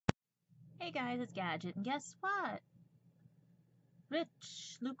Hey guys, it's Gadget, and guess what?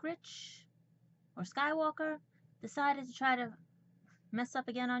 Luke Rich, or Skywalker, decided to try to mess up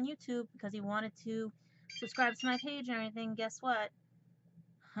again on YouTube because he wanted to subscribe to my page and everything. Guess what?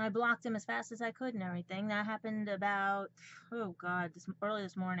 I blocked him as fast as I could and everything. That happened about, oh god, early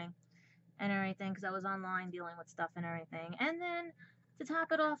this morning and everything because I was online dealing with stuff and everything. And then to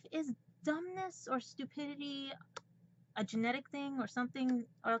top it off, is dumbness or stupidity a genetic thing or something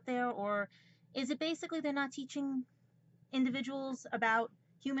out there, or is it basically they're not teaching individuals about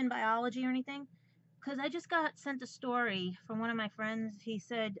human biology or anything? Because I just got sent a story from one of my friends. He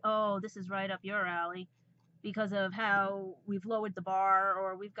said, oh, this is right up your alley because of how we've lowered the bar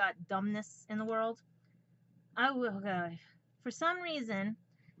or we've got dumbness in the world. For some reason,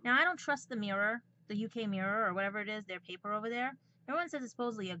 now I don't trust the Mirror, the UK Mirror or whatever it is, their paper over there. Everyone says it's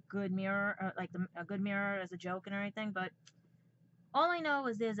supposedly a good mirror, a good mirror as a joke and everything, but all I know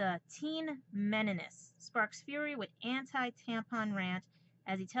is there's a teen meninist sparks fury with anti-tampon rant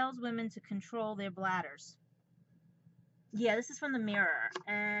as he tells women to control their bladders. Yeah, this is from the Mirror,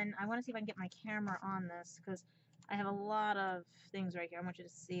 and I want to see if I can get my camera on this because I have a lot of things right here. I want you to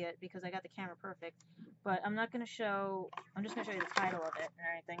see it because I got the camera perfect, but I'm not going to show, I'm just going to show you the title of it and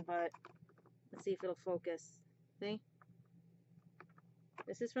everything, but let's see if it'll focus. See?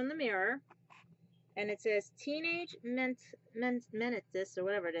 This is from the Mirror. And it says teenage meninist or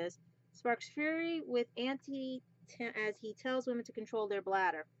whatever it is sparks fury with as he tells women to control their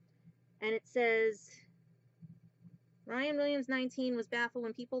bladder. And it says Ryan Williams, 19, was baffled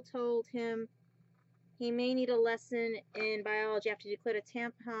when people told him he may need a lesson in biology after he declared that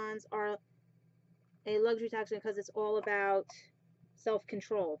tampons are a luxury toxin because it's all about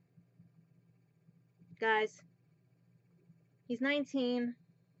self-control. Guys, he's 19.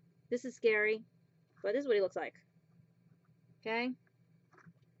 This is scary. But this is what he looks like. Okay?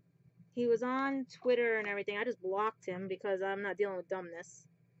 He was on Twitter and everything. I just blocked him because I'm not dealing with dumbness.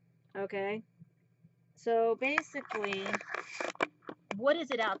 Okay? So basically, what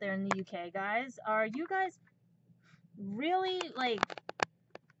is it out there in the UK, guys? Are you guys really, like,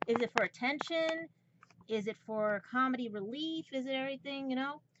 is it for attention? Is it for comedy relief? Is it everything, you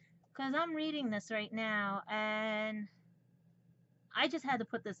know? Because I'm reading this right now, and I just had to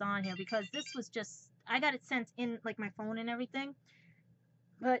put this on here because this was just, I got it sent in, like, my phone and everything.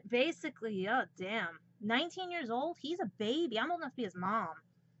 But basically, oh, damn. 19 years old? He's a baby. I'm old enough to be his mom.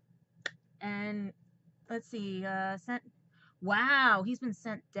 And, let's see, wow, he's been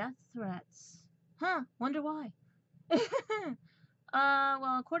sent death threats. Huh, wonder why.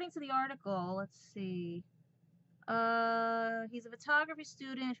 Well, according to the article, let's see. He's a photography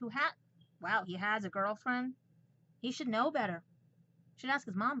student who wow, he has a girlfriend. He should know better. Should ask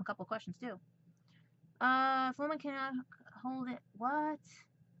his mom a couple questions, too. If a woman cannot hold it, what?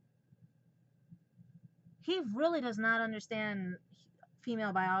 He really does not understand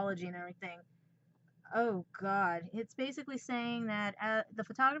female biology and everything. Oh, God. It's basically saying that the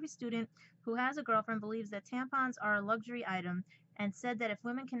photography student who has a girlfriend believes that tampons are a luxury item and said that if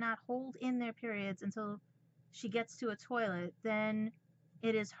women cannot hold in their periods until she gets to a toilet, then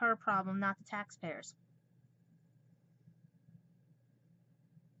it is her problem, not the taxpayers.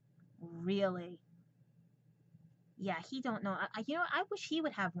 Really? Yeah, he don't know. You know, I wish he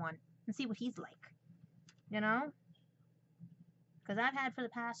would have one and see what he's like. You know? Because I've had for the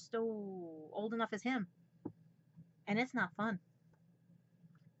past, old enough as him. And it's not fun.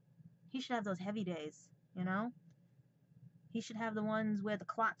 He should have those heavy days, you know? He should have the ones where the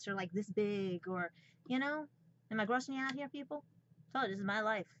clots are like this big, or, you know? Am I grossing you out here, people? So this is my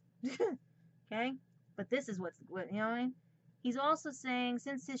life. Okay? But this is what, you know what I mean? He's also saying,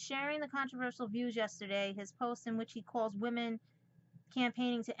 since his sharing the controversial views yesterday, his post in which he calls women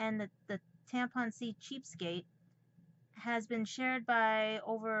campaigning to end the tampon C cheapskate has been shared by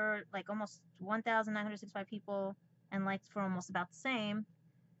over, like, almost 1,965 people and liked for almost about the same.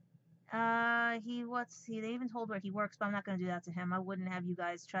 They even told where he works, but I'm not going to do that to him. I wouldn't have you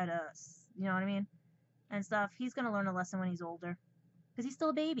guys try to, you know what I mean? And stuff. He's going to learn a lesson when he's older. Because he's still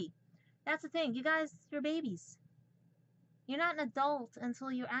a baby. That's the thing. You guys, you're babies. You're not an adult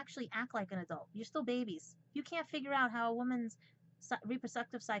until you actually act like an adult. You're still babies. You can't figure out how a woman's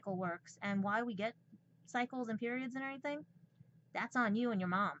reproductive cycle works and why we get cycles and periods and everything. That's on you and your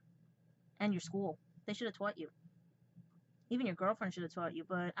mom. And your school. They should have taught you. Even your girlfriend should have taught you,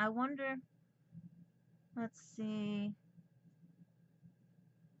 but I wonder, let's see,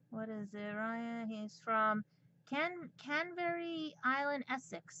 what is it, Ryan? He's from Canberry Island,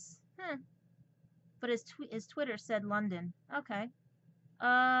 Essex. But his Twitter said London. Okay.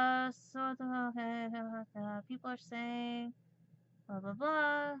 So, okay, people are saying, blah, blah,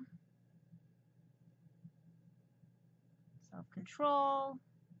 blah. Self-control.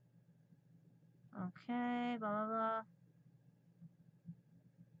 Okay, blah, blah, blah.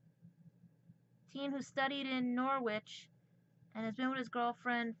 Teen who studied in Norwich and has been with his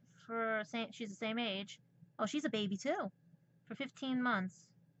girlfriend for, she's the same age. Oh, she's a baby too. For 15 months.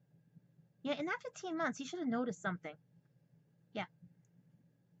 Yeah, in that 15 months, he should have noticed something. Yeah.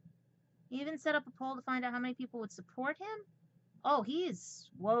 He even set up a poll to find out how many people would support him. Oh, he's,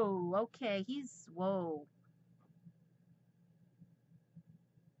 whoa, okay, he's, whoa.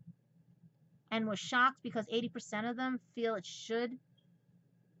 And was shocked because 80% of them feel it should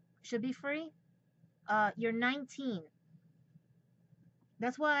be free. You're 19.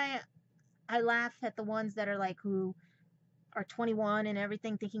 That's why I laugh at the ones that are like, who are 21 and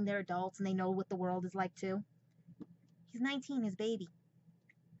everything, thinking they're adults and they know what the world is like too. He's 19, his baby.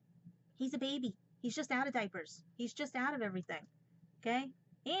 He's a baby. He's just out of diapers. He's just out of everything. Okay?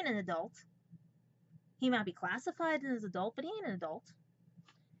 He ain't an adult. He might be classified as an adult, but he ain't an adult.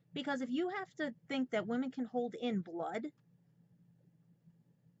 Because if you have to think that women can hold in blood,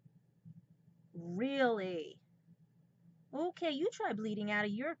 really? Okay, you try bleeding out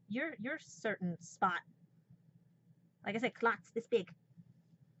of your certain spot. Like I said, clots this big.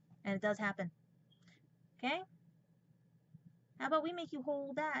 And it does happen. Okay? How about we make you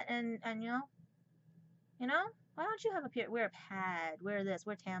hold that and you know, why don't you have wear a pad, wear this,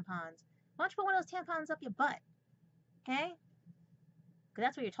 wear tampons. Why don't you put one of those tampons up your butt? Okay? Because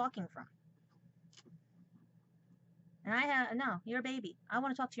that's where you're talking from. And no, you're a baby. I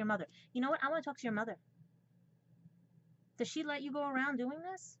want to talk to your mother. You know what? I want to talk to your mother. Does she let you go around doing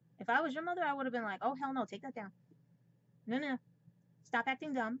this? If I was your mother, I would have been like, oh, hell no, take that down. No, no, no. Stop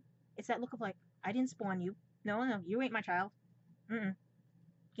acting dumb. It's that look of like, I didn't spawn you. No, no, you ain't my child.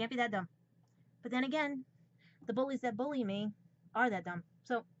 Can't be that dumb. But then again, the bullies that bully me are that dumb.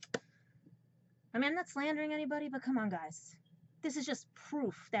 So, I mean, I'm not slandering anybody, but come on, guys. This is just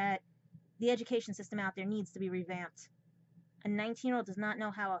proof that the education system out there needs to be revamped. A 19-year-old does not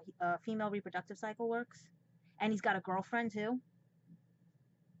know how a female reproductive cycle works. And he's got a girlfriend, too.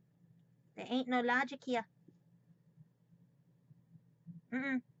 There ain't no logic here.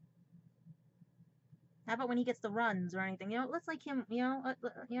 How about when he gets the runs or anything? You know, let's like him,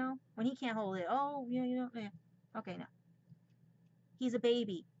 when he can't hold it. Oh, yeah. Okay, no. He's a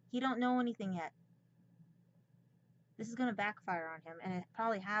baby. He don't know anything yet. This is going to backfire on him, and it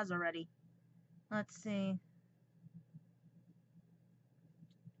probably has already. Let's see.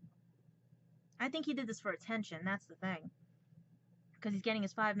 I think he did this for attention. That's the thing. Because he's getting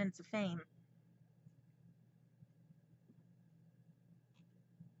his 5 minutes of fame.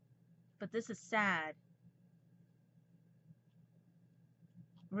 But this is sad.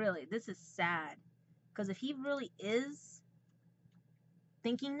 Really, this is sad. Because if he really is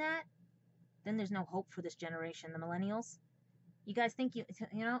thinking that, then there's no hope for this generation, the millennials. You guys think you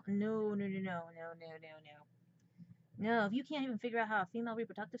know? No. No, if you can't even figure out how a female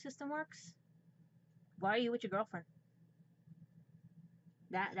reproductive system works, why are you with your girlfriend?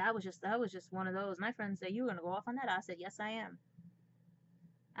 That was just one of those. My friend said, you were gonna go off on that? I said, yes, I am.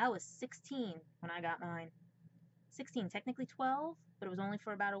 I was 16 when I got mine. 16, technically 12, but it was only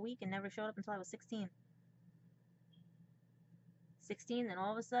for about a week and never showed up until I was 16. 16, then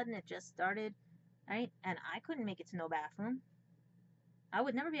all of a sudden it just started, right? And I couldn't make it to no bathroom. I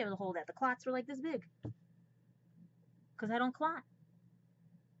would never be able to hold that. The clots were like this big. Because I don't clot.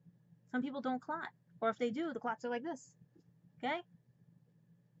 Some people don't clot. Or if they do, the clots are like this. Okay?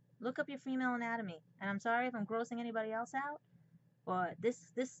 Look up your female anatomy. And I'm sorry if I'm grossing anybody else out, but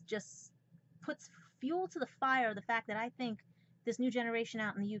this just puts fuel to the fire of the fact that I think this new generation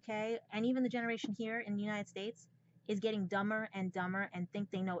out in the UK, and even the generation here in the United States, is getting dumber and dumber and think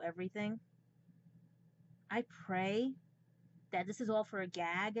they know everything. I pray that this is all for a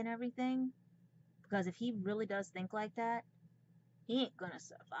gag and everything, because if he really does think like that, he ain't gonna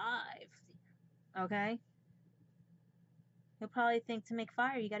survive. Okay? He'll probably think to make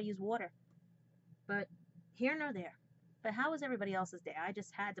fire, you gotta use water. But here nor there. But how was everybody else's day? I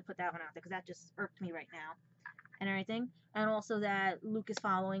just had to put that one out there because that just irked me right now and everything. And also that Luke is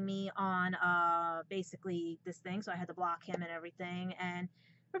following me on basically this thing, so I had to block him and everything and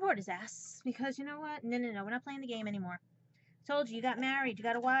report his ass because you know what? No, we're not playing the game anymore. Told you, you got married, you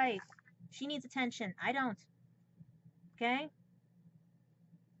got a wife. She needs attention. I don't. Okay?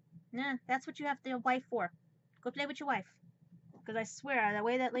 Nah, that's what you have the wife for. Go play with your wife. Because I swear, the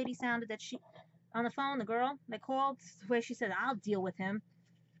way that lady sounded that she... On the phone, the girl that called, the way she said, I'll deal with him.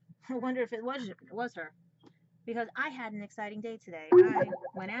 I wonder if it was her. Because I had an exciting day today. I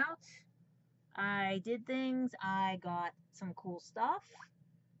went out. I did things. I got some cool stuff.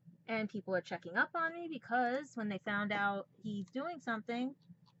 And people are checking up on me because when they found out he's doing something,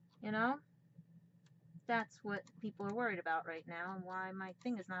 you know, that's what people are worried about right now, and why my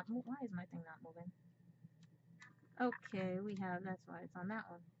thing is not, why is my thing not moving? Okay, we have, that's why it's on that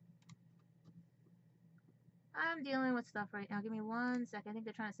one. I'm dealing with stuff right now. Give me 1 sec. I think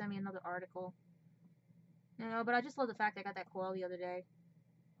they're trying to send me another article. You know, but I just love the fact I got that coil the other day.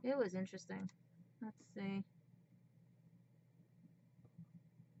 It was interesting. Let's see.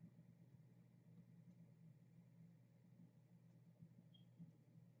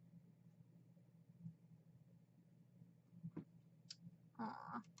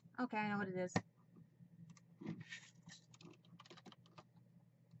 Aw. Okay, I know what it is.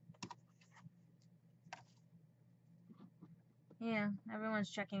 Yeah, everyone's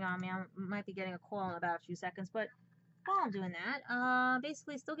checking on me. I might be getting a call in about a few seconds, but while I'm doing that,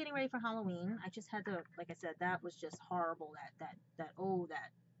 basically still getting ready for Halloween. I just had to, like I said, that was just horrible.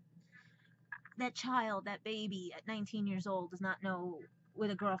 That child, that baby at 19 years old does not know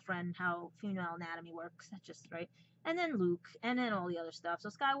with a girlfriend how female anatomy works. That's just right. And then Luke, and then all the other stuff. So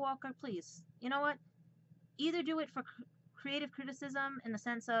Skywalker, please, you know what? Either do it for creative criticism in the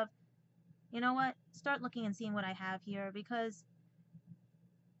sense of, you know what? Start looking and seeing what I have here, because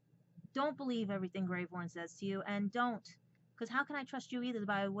don't believe everything Graveborn says to you, and don't, because how can I trust you either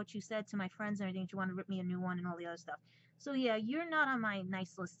by what you said to my friends and everything, that you want to rip me a new one and all the other stuff. So yeah, you're not on my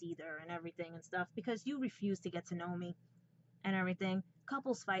nice list either and everything and stuff, because you refuse to get to know me and everything.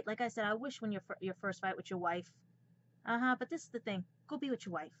 Couples fight, like I said, I wish when your first fight with your wife, but this is the thing, go be with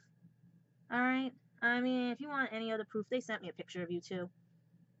your wife. Alright? I mean, if you want any other proof, they sent me a picture of you too.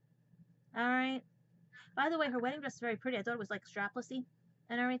 Alright? By the way, her wedding dress is very pretty. I thought it was like straplessy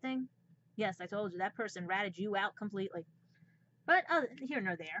and everything. Yes, I told you, that person ratted you out completely. But here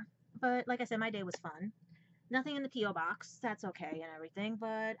nor there. But like I said, my day was fun. Nothing in the P.O. box. That's okay and everything.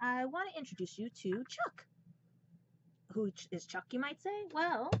 But I want to introduce you to Chuck. Who is Chuck, you might say?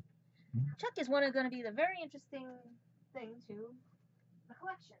 Well, Chuck is going to be the very interesting thing to the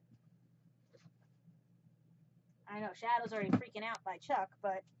collection. I know, Shadow's already freaking out by Chuck,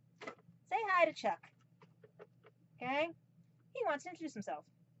 but say hi to Chuck. Okay? He wants to introduce himself.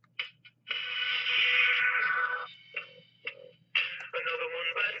 Another one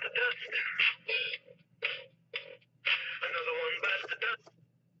bites the dust. Another one bites the dust.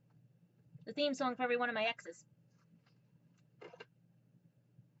 The theme song for every one of my exes.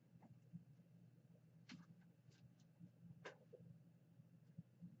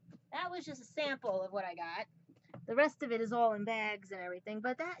 That was just a sample of what I got. The rest of it is all in bags and everything,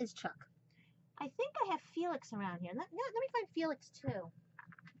 but that is Chuck. I think I have Felix around here. Let me find Felix too.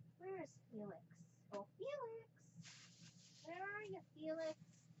 Where is Felix? Oh, Felix! Where are you, Felix?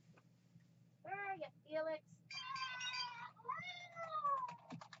 Where are you, Felix?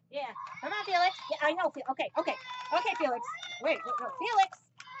 Yeah, come on, Felix. Yeah, I know. Okay, Felix. Wait, no, Felix.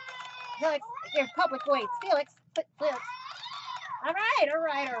 Felix, there's public waits. Felix. All right.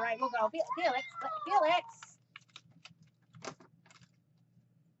 We'll go. Felix.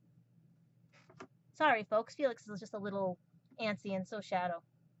 Sorry, folks. Felix is just a little antsy, and so Shadow.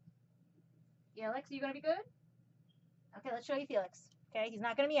 Felix, are you gonna be good? Okay, let's show you Felix. Okay, he's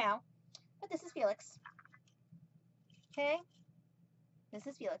not gonna meow, but this is Felix. Okay, this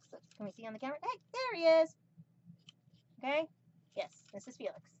is Felix. Look, can we see on the camera? Hey, there he is. Okay, yes, this is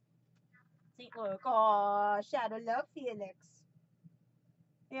Felix. See, look, oh, Shadow love Felix.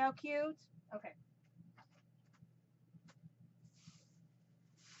 See how cute? Okay.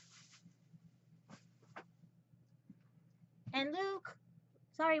 And Luke,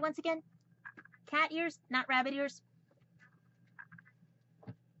 sorry, once again, cat ears, not rabbit ears.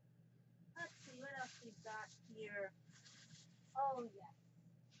 Let's see, what else we've got here? Oh, yes.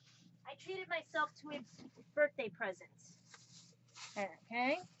 I treated myself to a birthday present.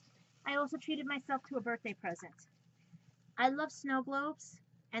 Okay. I also treated myself to a birthday present. I love snow globes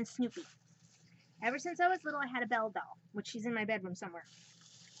and Snoopy. Ever since I was little, I had a Belle doll, which she's in my bedroom somewhere.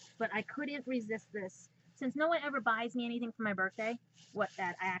 But I couldn't resist this. Since no one ever buys me anything for my birthday, what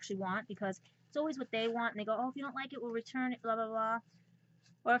that I actually want, because it's always what they want, and they go, oh, if you don't like it, we'll return it, blah, blah, blah.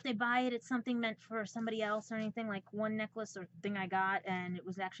 Or if they buy it, it's something meant for somebody else or anything, like one necklace or thing I got, and it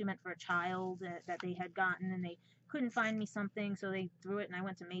was actually meant for a child that they had gotten, and they couldn't find me something, so they threw it, and I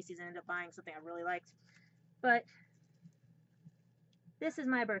went to Macy's and ended up buying something I really liked. But this is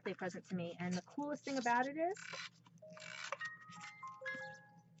my birthday present to me, and the coolest thing about it is,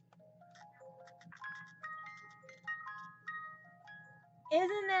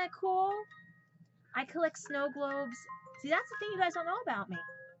 isn't that cool? I collect snow globes. See, that's the thing you guys don't know about me.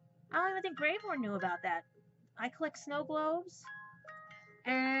 I don't even think Graveborn knew about that. I collect snow globes,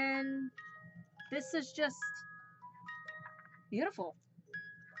 and This is just beautiful.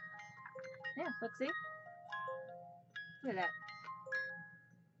 Yeah, look, see? Look at that.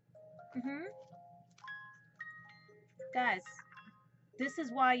 Guys, this is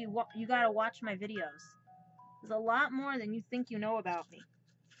why you gotta watch my videos. There's a lot more than you think you know about me.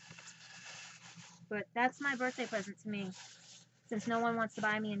 But that's my birthday present to me. Since no one wants to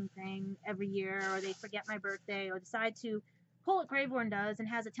buy me anything every year, or they forget my birthday, or decide to pull what Graveborn does and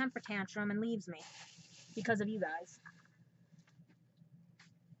has a temper tantrum and leaves me because of you guys.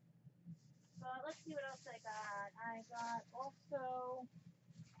 But let's see what else I got. I got also,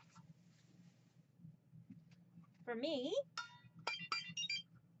 for me,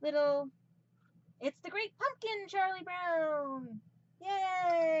 little, it's the Great Pumpkin, Charlie Brown.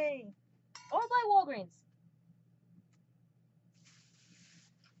 Yay! All by Walgreens.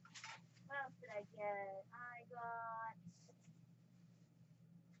 What else did I get? I got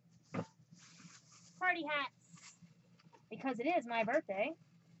party hats because it is my birthday.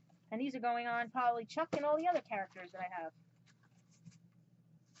 And these are going on probably Chuck and all the other characters that I have.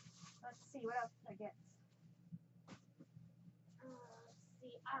 Let's see, what else did I get? Let's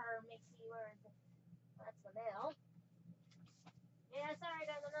see, our Mickey, where is it? That's the mail. Yeah, sorry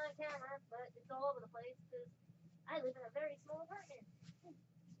guys, I'm not on camera, but it's all over the place because I live in a very small apartment.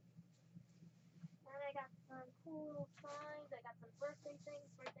 And I got some cool little signs. I got some birthday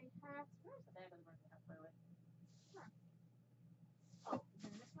things, birthday hats. Where's the bag of the birthday hats, by the way? Huh. Oh, is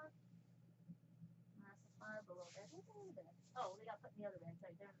it in this one? That's the five below there. What's in the bag? Oh, they got put in the other bag.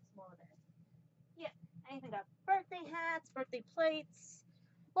 Sorry, they're in the smaller bag. Yeah, I even got birthday hats, birthday plates,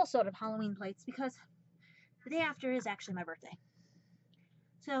 well, sort of Halloween plates, because the day after is actually my birthday.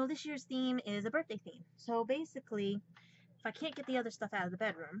 So this year's theme is a birthday theme. So basically, if I can't get the other stuff out of the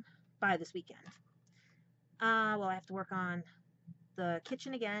bedroom by this weekend, well, I have to work on the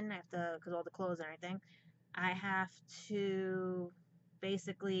kitchen again. I have to, because all the clothes and everything. I have to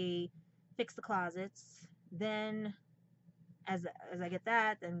basically fix the closets. Then, as I get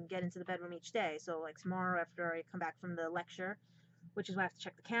that, then get into the bedroom each day. So like tomorrow after I come back from the lecture, which is why I have to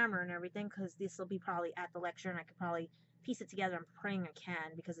check the camera and everything, because this will be probably at the lecture, and I could probably piece it together. I'm praying I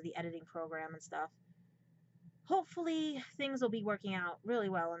can because of the editing program and stuff. Hopefully things will be working out really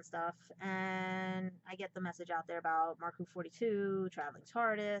well and stuff, and I get the message out there about Marco 42, Traveling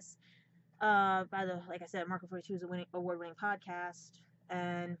TARDIS. Like I said, Marco 42 is a award-winning podcast,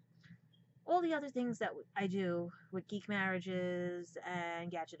 and all the other things that I do with Geek Marriages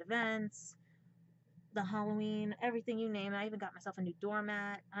and Gadget events, the Halloween, everything you name it. I even got myself a new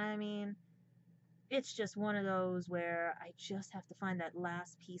doormat. I mean, it's just one of those where I just have to find that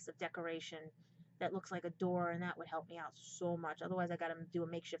last piece of decoration that looks like a door, and that would help me out so much. Otherwise, I got to do a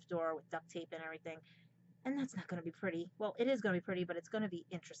makeshift door with duct tape and everything, and that's not going to be pretty. Well, it is going to be pretty, but it's going to be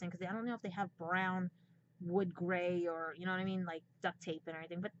interesting because I don't know if they have brown, wood gray, or you know what I mean, like duct tape and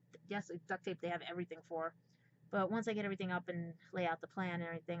everything. But yes, duct tape they have everything for. But once I get everything up and lay out the plan and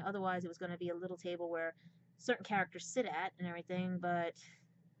everything, otherwise it was going to be a little table where certain characters sit at and everything,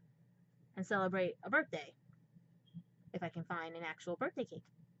 and celebrate a birthday if I can find an actual birthday cake.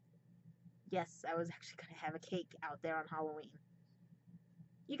 Yes, I was actually going to have a cake out there on Halloween.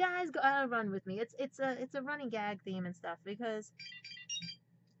 You guys gotta run with me. It's a running gag theme and stuff because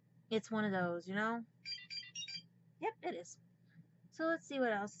it's one of those, you know? Yep, it is. So let's see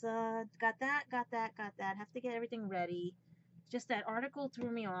what else. Got that. Have to get everything ready. Just that article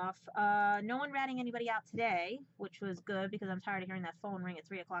threw me off. No one ratting anybody out today, which was good because I'm tired of hearing that phone ring at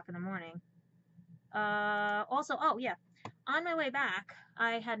 3 o'clock in the morning. Also, oh yeah, on my way back,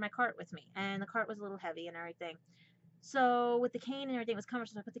 I had my cart with me, and the cart was a little heavy and everything. So with the cane and everything, it was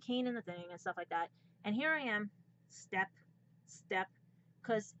cumbersome. So I put the cane in the thing and stuff like that. And here I am, step,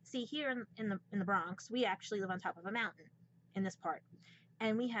 because see here in the Bronx, we actually live on top of a mountain in this part,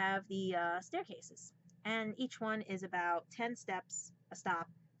 and we have the staircases, and each one is about 10 steps a stop,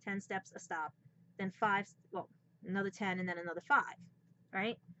 10 steps a stop, then 5, well, another 10, and then another 5,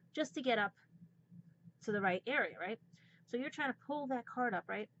 right? Just to get up to the right area, right? So you're trying to pull that cart up,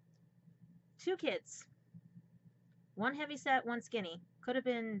 right? 2 kids, one heavy set, one skinny. Could have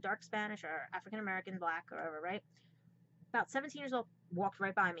been dark Spanish or African American, black, or whatever, right? About 17 years old, walked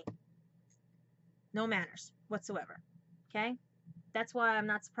right by me. No manners whatsoever. Okay? That's why I'm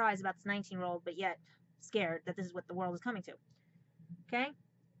not surprised about this 19-year-old, but yet scared that this is what the world is coming to. Okay?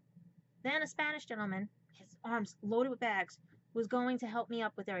 Then a Spanish gentleman, his arms loaded with bags, was going to help me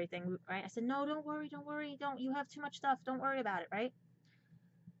up with everything, right? I said, no, don't worry, you have too much stuff, don't worry about it, right?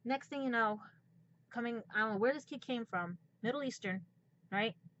 Next thing you know, I don't know where this kid came from, Middle Eastern,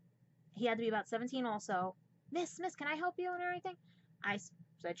 right? He had to be about 17 also. Miss, can I help you and everything? I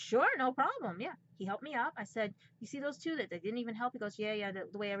I said, sure, no problem. Yeah. He helped me up. I said, you see those two that they didn't even help? He goes, yeah,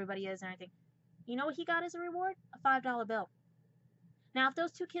 the way everybody is and everything. You know what he got as a reward? A $5 bill. Now, if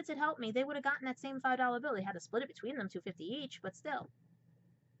those two kids had helped me, they would have gotten that same $5 bill. They had to split it between them, $2.50 each, but still.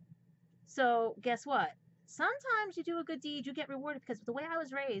 So guess what? Sometimes you do a good deed, you get rewarded, because the way I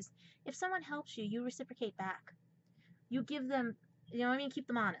was raised, if someone helps you, you reciprocate back. You give them, you know what I mean? Keep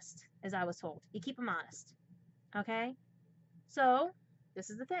them honest, as I was told. You keep them honest. Okay? So, this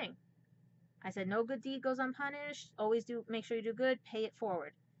is the thing. I said, no good deed goes unpunished. Always make sure you do good. Pay it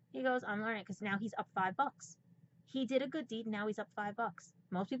forward. He goes, I'm learning, because now he's up $5. He did a good deed, now he's up $5.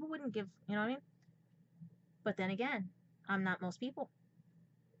 Most people wouldn't give, you know what I mean? But then again, I'm not most people.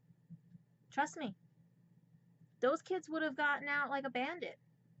 Trust me. Those kids would have gotten out like a bandit.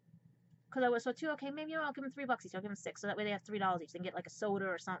 Because I was so too, okay, maybe I'll give them $3 each. I'll give them 6, so that way they have $3 each. They can get like a soda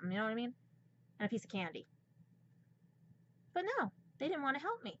or something, you know what I mean? And a piece of candy. But no, they didn't want to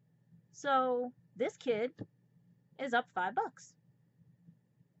help me. So this kid is up $5.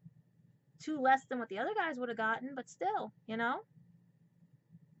 2 less than what the other guys would have gotten, but still, you know?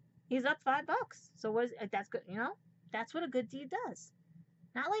 He's up $5. So that's good, you know? That's what a good deed does.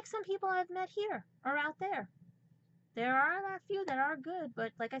 Not like some people I've met here or out there. There are a few that are good,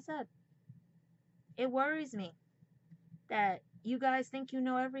 but like I said, it worries me that you guys think you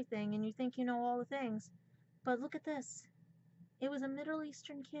know everything and you think you know all the things. But look at this. It was a Middle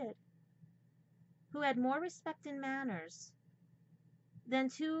Eastern kid who had more respect and manners than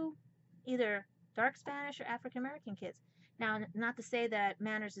 2 either dark Spanish or African American kids. Now, not to say that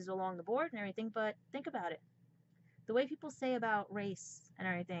manners is along the board and everything, but think about it. The way people say about race and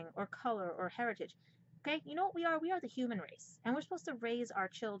everything, or color, or heritage. Okay, you know what we are? We are the human race. And we're supposed to raise our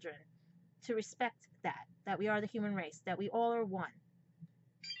children to respect that we are the human race, that we all are one.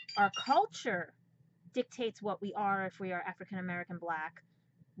 Our culture dictates what we are, if we are African American, Black,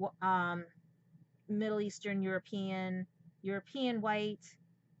 Middle Eastern, European white,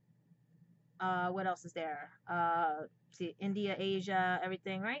 what else is there? See, India, Asia,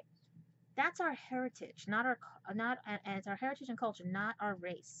 everything, right? That's our heritage, it's our heritage and culture, not our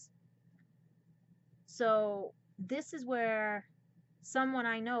race. So this is where someone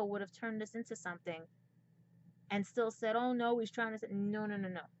I know would have turned this into something and still said, oh no, he's trying to say, no.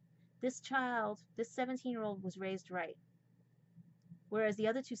 This child, this 17-year-old was raised right. Whereas the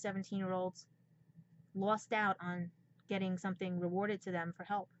other 2 17-year-olds lost out on getting something rewarded to them for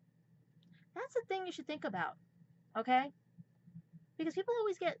help. That's the thing you should think about, okay? Because people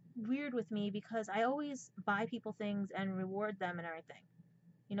always get weird with me because I always buy people things and reward them and everything.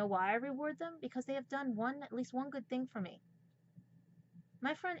 You know why I reward them? Because they have done at least one good thing for me.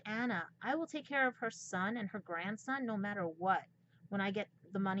 My friend Anna, I will take care of her son and her grandson no matter what when I get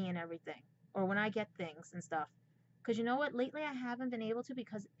the money and everything, or when I get things and stuff. Because you know what? Lately I haven't been able to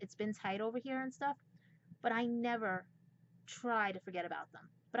because it's been tight over here and stuff, but I never try to forget about them.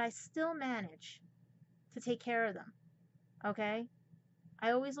 But I still manage to take care of them, okay?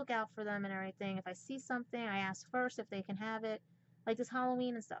 I always look out for them and everything. If I see something, I ask first if they can have it, like this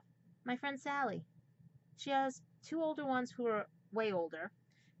Halloween and stuff. My friend Sally, she has 2 older ones who are way older,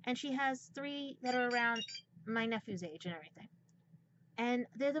 and she has 3 that are around my nephew's age and everything. And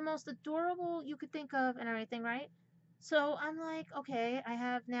they're the most adorable you could think of and everything, right? So I'm like, okay, I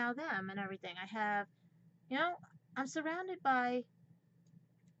have now them and everything. I have, you know, I'm surrounded by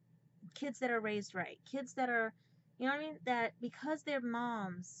kids that are raised right. Kids that are, you know what I mean? That because their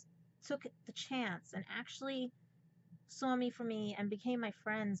moms took the chance and actually saw me for me and became my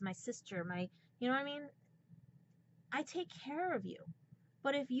friends, my sister, you know what I mean? I take care of you.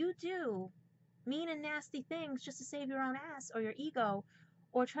 But if you do mean and nasty things just to save your own ass or your ego,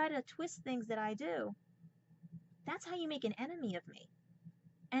 or try to twist things that I do, that's how you make an enemy of me.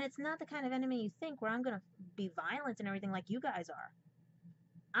 And it's not the kind of enemy you think, where I'm going to be violent and everything like you guys are.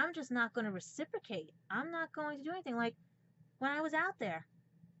 I'm just not going to reciprocate. I'm not going to do anything. Like when I was out there,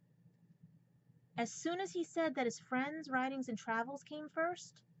 as soon as he said that his friends' writings and travels came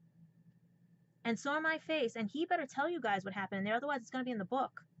first and saw my face, and he better tell you guys what happened in there, otherwise it's going to be in the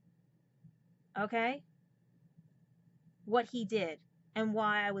book. Okay? What he did and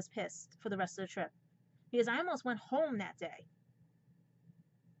why I was pissed for the rest of the trip. Because I almost went home that day.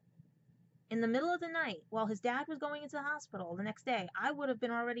 In the middle of the night, while his dad was going into the hospital the next day, I would have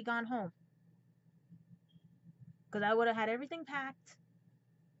been already gone home. Because I would have had everything packed.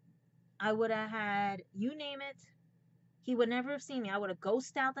 I would have had, you name it. He would never have seen me. I would have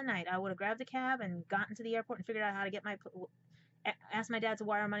ghosted out the night. I would have grabbed a cab and gotten to the airport and figured out how to get asked my dad to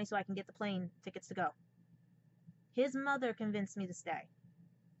wire money so I can get the plane tickets to go. His mother convinced me to stay.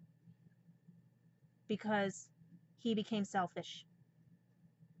 Because he became selfish.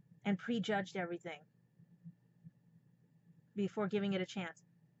 and prejudged everything before giving it a chance.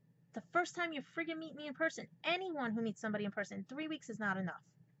 The first time you friggin' meet me in person, anyone who meets somebody in person, 3 weeks is not enough.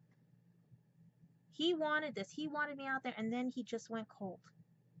 He wanted this. He wanted me out there, and then he just went cold.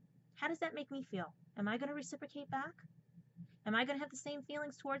 How does that make me feel? Am I going to reciprocate back? Am I going to have the same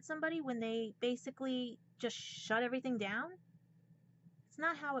feelings towards somebody when they basically just shut everything down? It's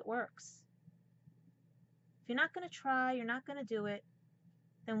not how it works. If you're not going to try, you're not going to do it,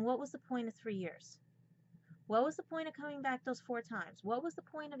 then what was the point of 3 years? What was the point of coming back those 4 times? What was the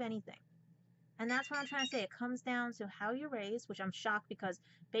point of anything? And that's what I'm trying to say. It comes down to how you're raised, which I'm shocked because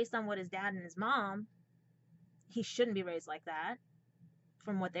based on what his dad and his mom, he shouldn't be raised like that,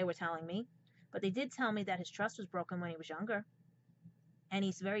 from what they were telling me. But they did tell me that his trust was broken when he was younger. And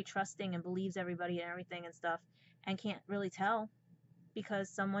he's very trusting and believes everybody and everything and stuff and can't really tell because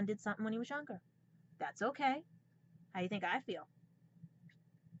someone did something when he was younger. That's okay. How do you think I feel?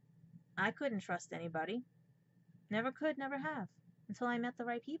 I couldn't trust anybody. Never could, never have, until I met the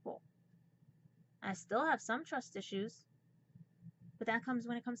right people. I still have some trust issues, but that comes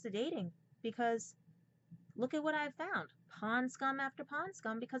when it comes to dating, because look at what I've found. Pond scum after pond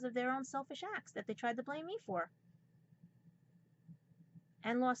scum because of their own selfish acts that they tried to blame me for.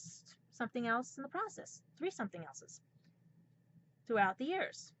 And lost something else in the process. 3 something elses. Throughout the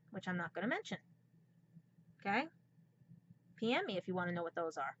years, which I'm not going to mention. Okay? PM me if you want to know what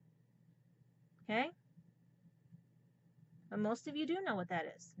those are. Okay? But most of you do know what that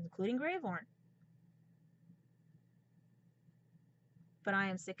is, including Gravehorn. But I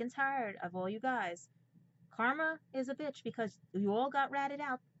am sick and tired of all you guys. Karma is a bitch because you all got ratted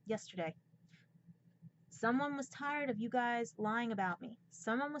out yesterday. Someone was tired of you guys lying about me.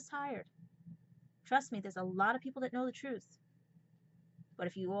 Someone was tired. Trust me, there's a lot of people that know the truth. But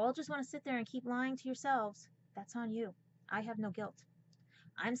if you all just want to sit there and keep lying to yourselves, that's on you. I have no guilt.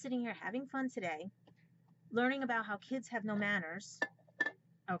 I'm sitting here having fun today, learning about how kids have no manners,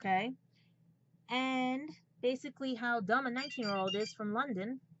 okay? And basically how dumb a 19-year-old is from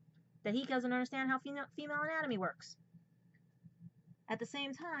London, that he doesn't understand how female anatomy works. At the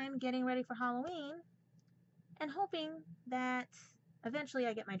same time, getting ready for Halloween and hoping that eventually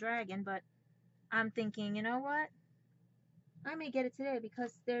I get my dragon, but I'm thinking, you know what? I may get it today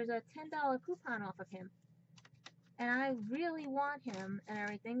because there's a $10 coupon off of him. And I really want him and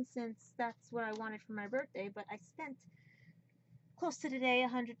everything since that's what I wanted for my birthday, but I spent close to today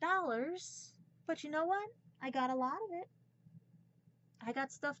 $100. But you know what? I got a lot of it. I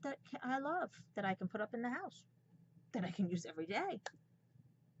got stuff that I love that I can put up in the house, that I can use every day.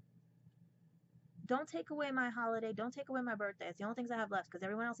 Don't take away my holiday. Don't take away my birthday. It's the only things I have left because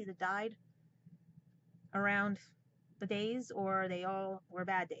everyone else either died around the days or they all were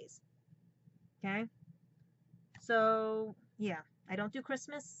bad days. Okay? So, yeah. I don't do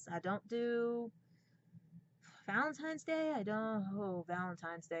Christmas. I don't do Valentine's Day. Oh,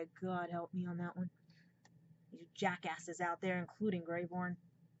 Valentine's Day. God help me on that one. You jackasses out there, including Gravehorn.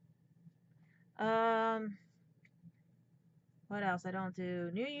 What else? I don't do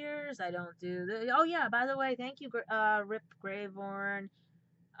New Year's. I don't do oh yeah, by the way, thank you, Rip Gravehorn.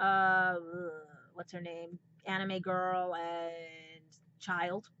 What's her name? Anime girl and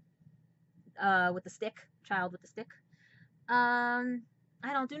child. With the stick. Child with the stick. I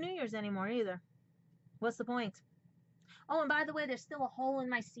don't do New Year's anymore either. What's the point? Oh, and by the way, there's still a hole in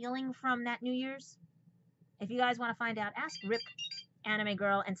my ceiling from that New Year's. If you guys want to find out, ask Rip, Anime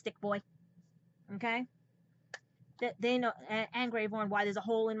Girl, and Stick Boy. Okay? They know, and Gravehorn, why there's a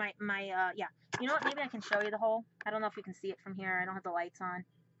hole in my yeah. You know what? Maybe I can show you the hole. I don't know if you can see it from here. I don't have the lights on,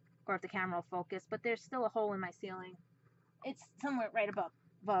 or if the camera will focus, but there's still a hole in my ceiling. It's somewhere right above.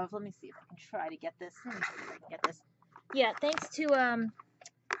 Let me see if I can try to get this. Let me see if I can get this. Yeah, thanks to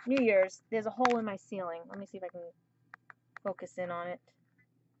New Year's, there's a hole in my ceiling. Let me see if I can focus in on it.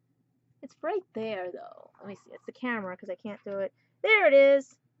 It's right there, though. Let me see. It's the camera, because I can't do it. There it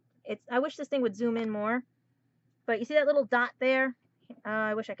is. I wish this thing would zoom in more. But you see that little dot there?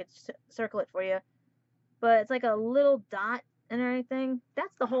 I wish I could circle it for you. But it's like a little dot and everything.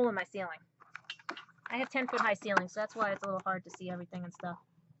 That's the hole in my ceiling. I have 10-foot high ceilings, so that's why it's a little hard to see everything and stuff.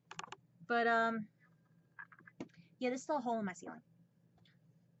 But, yeah, there's still a hole in my ceiling.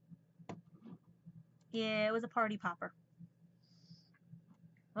 Yeah, it was a party popper.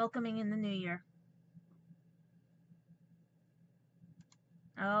 Welcoming in the new year.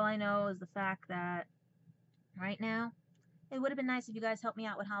 All I know is the fact that right now, it would have been nice if you guys helped me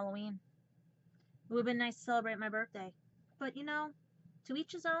out with Halloween. It would have been nice to celebrate my birthday. But, you know, to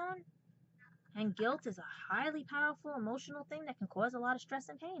each his own. And guilt is a highly powerful emotional thing that can cause a lot of stress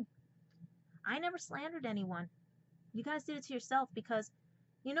and pain. I never slandered anyone. You guys did it to yourself because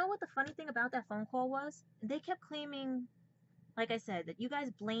You know what the funny thing about that phone call was? They kept claiming, like I said, that you guys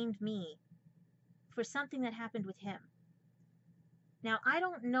blamed me for something that happened with him. Now, I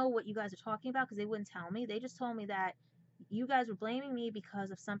don't know what you guys are talking about because they wouldn't tell me. They just told me that you guys were blaming me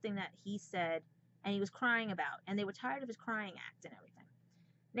because of something that he said and he was crying about. And they were tired of his crying act and everything.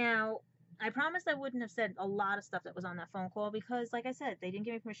 Now, I promised I wouldn't have said a lot of stuff that was on that phone call because, like I said, they didn't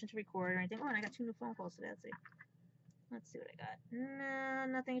give me permission to record or anything. Oh, and I got 2 new phone calls today. Let's see what I got. Nah,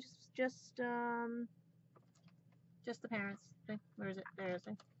 nothing. Just the parents. Okay, where is it? There it is.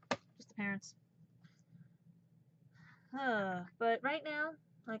 Just the parents. But right now,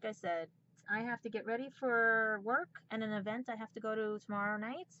 like I said, I have to get ready for work and an event I have to go to tomorrow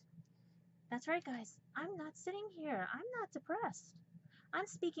night. That's right, guys. I'm not sitting here. I'm not depressed. I'm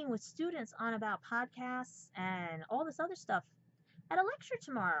speaking with students on about podcasts and all this other stuff at a lecture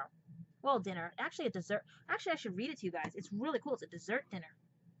tomorrow. Well, dinner. Actually, a dessert. Actually, I should read it to you guys. It's really cool. It's a dessert dinner.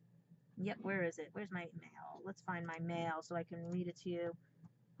 Yep, where is it? Where's my mail? Let's find my mail so I can read it to you.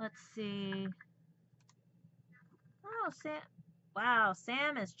 Let's see. Oh, Sam. Wow,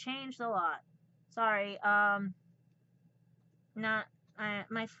 Sam has changed a lot. Sorry, not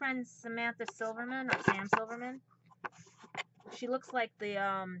my friend Samantha Silverman or Sam Silverman. She looks like the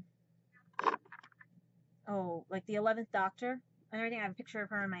like the 11th Doctor and everything. I have a picture of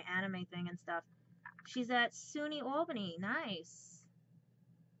her in my anime thing and stuff. She's at SUNY Albany. Nice.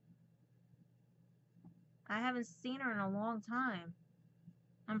 I haven't seen her in a long time.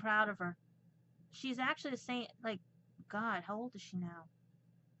 I'm proud of her. She's actually the same, like, God, how old is she now?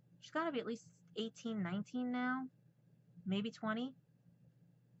 She's got to be at least 18, 19 now. Maybe 20.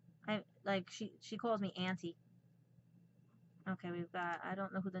 She calls me Auntie. Okay, we've got, I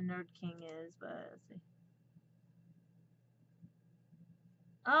don't know who the Nerd King is, but let's see.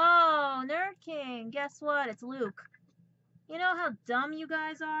 Oh, Nerd King, guess what? It's Luke. You know how dumb you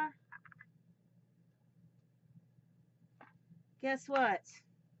guys are? Guess what?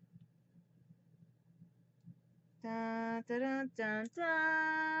 Dun, dun, dun, dun,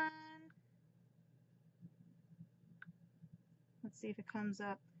 dun. Let's see if it comes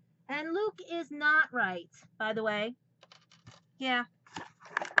up. And Luke is not right, by the way. Yeah.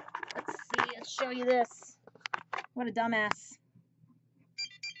 Let's see. Let's show you this. What a dumbass.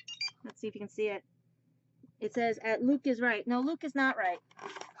 Let's see if you can see it. It says, Luke is right. No, Luke is not right.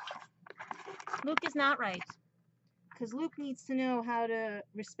 Luke is not right. Because Luke needs to know how to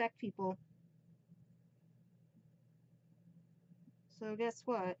respect people. So guess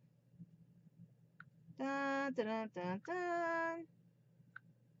what? Dun, dun, dun, dun, dun.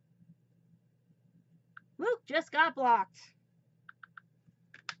 Luke just got blocked.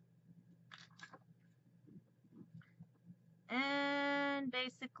 And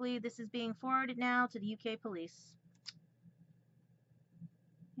basically, this is being forwarded now to the UK police.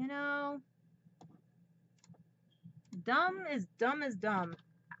 You know, dumb is dumb as dumb.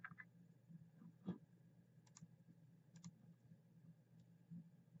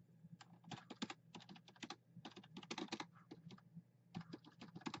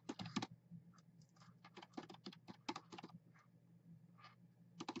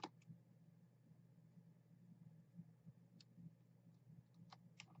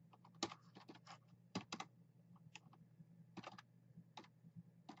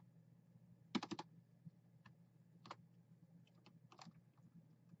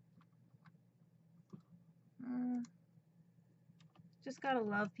 Just gotta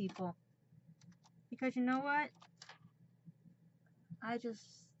love people. Because you know what? I just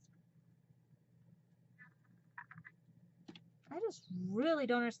really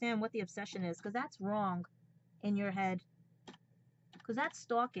don't understand what the obsession is. Because that's wrong in your head. Because that's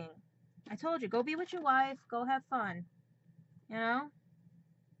stalking. I told you, go be with your wife. Go have fun. You know?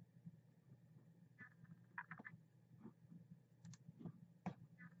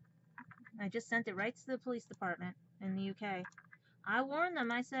 I just sent it right to the police department in the UK. I warned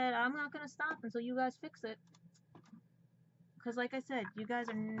them. I said, I'm not going to stop until you guys fix it. Because like I said, you guys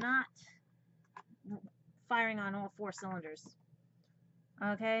are not firing on all 4 cylinders.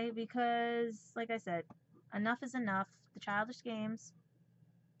 Okay? Because, like I said, enough is enough. The childish games.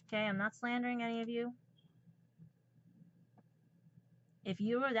 Okay? I'm not slandering any of you. If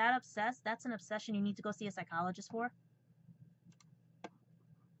you are that obsessed, that's an obsession you need to go see a psychologist for.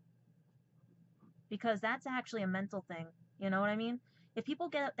 Because that's actually a mental thing. You know what I mean? If people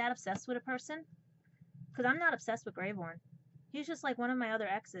get that obsessed with a person, because I'm not obsessed with Greyborn. He's just like one of my other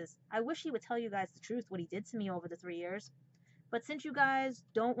exes. I wish he would tell you guys the truth, what he did to me over the 3 years. But since you guys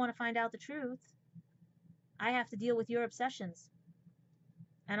don't want to find out the truth, I have to deal with your obsessions.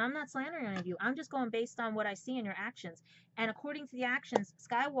 And I'm not slandering any of you. I'm just going based on what I see in your actions. And according to the actions,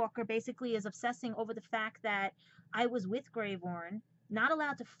 Skywalker basically is obsessing over the fact that I was with Gravorn, not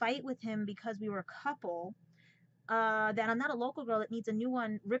allowed to fight with him because we were a couple, that I'm not a local girl that needs a new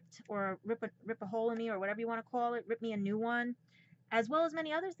one ripped or rip a hole in me or whatever you want to call it, rip me a new one, as well as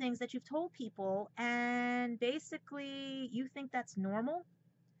many other things that you've told people. And basically, you think that's normal.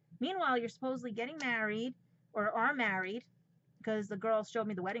 Meanwhile, you're supposedly getting married or are married because the girl showed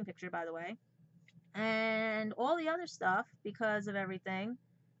me the wedding picture, by the way, and all the other stuff because of everything,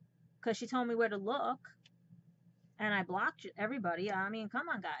 because she told me where to look and I blocked everybody. I mean, come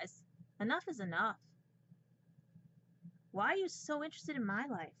on, guys. Enough is enough. Why are you so interested in my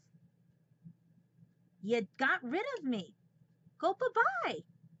life? You got rid of me. Go bye-bye.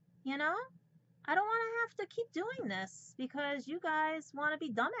 You know? I don't want to have to keep doing this because you guys want to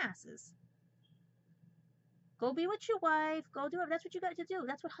be dumbasses. Go be with your wife. Go do it. That's what you got to do.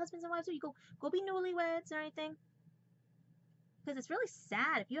 That's what husbands and wives do. You go be newlyweds or anything. Because it's really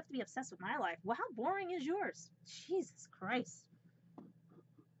sad if you have to be obsessed with my life. Well, how boring is yours? Jesus Christ.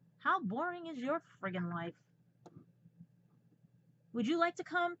 How boring is your friggin' life? Would you like to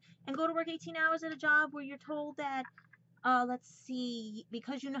come and go to work 18 hours at a job where you're told that, let's see,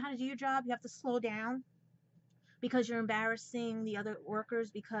 because you know how to do your job, you have to slow down? Because you're embarrassing the other workers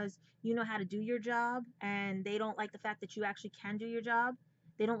because you know how to do your job and they don't like the fact that you actually can do your job?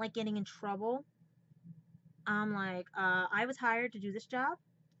 They don't like getting in trouble. I'm like, I was hired to do this job.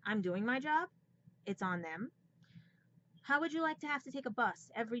 I'm doing my job. It's on them. How would you like to have to take a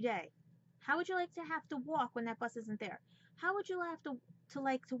bus every day? How would you like to have to walk when that bus isn't there? How would you have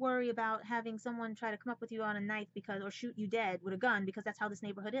to worry about having someone try to come up with you on a knife because or shoot you dead with a gun because that's how this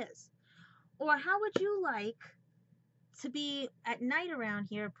neighborhood is? Or how would you like to be at night around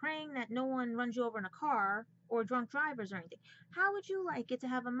here praying that no one runs you over in a car or drunk drivers or anything? How would you like it to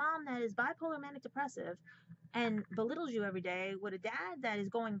have a mom that is bipolar manic depressive and belittles you every day with a dad that is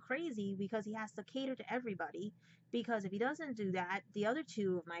going crazy because he has to cater to everybody, because if he doesn't do that, the other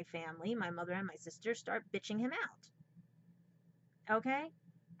two of my family, my mother and my sister, start bitching him out, okay,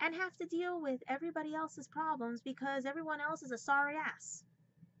 and have to deal with everybody else's problems because everyone else is a sorry ass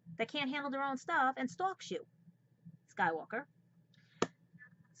that can't handle their own stuff and stalks you, Skywalker.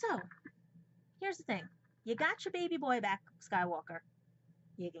 So here's the thing, you got your baby boy back, Skywalker.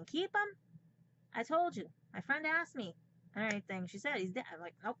 You can keep him. I told you. My friend asked me and everything. She said he's dead. I'm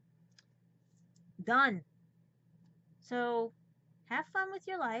like, nope. Done. So have fun with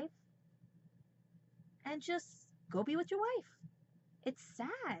your life and just go be with your wife. It's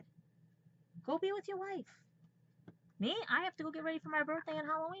sad. Go be with your wife. Me, I have to go get ready for my birthday and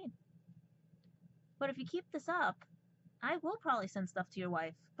Halloween. But if you keep this up, I will probably send stuff to your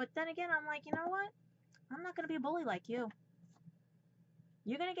wife. But then again, I'm like, you know what? I'm not going to be a bully like you.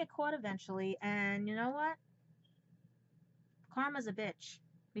 You're going to get caught eventually. And you know what? Karma's a bitch.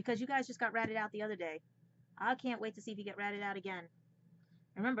 Because you guys just got ratted out the other day. I can't wait to see if you get ratted out again.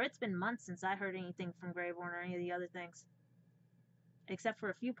 Remember, it's been months since I heard anything from Gravorn or any of the other things. Except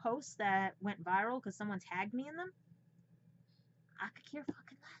for a few posts that went viral because someone tagged me in them. I could care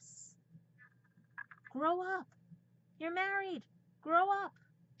fucking less. Grow up. You're married. Grow up.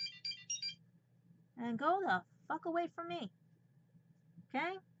 And go the fuck away from me.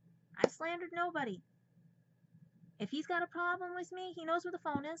 Okay? I slandered nobody. If he's got a problem with me, he knows where the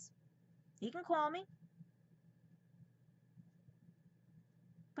phone is. He can call me.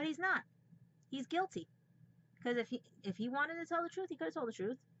 But he's not. He's guilty. Because if he wanted to tell the truth, he could have told the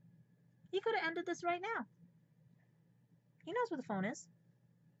truth. He could have ended this right now. He knows where the phone is.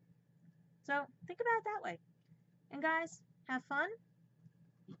 So think about it that way. And guys, have fun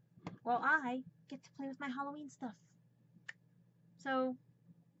while I get to play with my Halloween stuff. So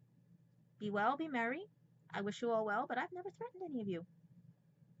be well, be merry. I wish you all well, but I've never threatened any of you.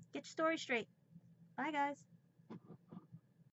 Get your story straight. Bye, guys.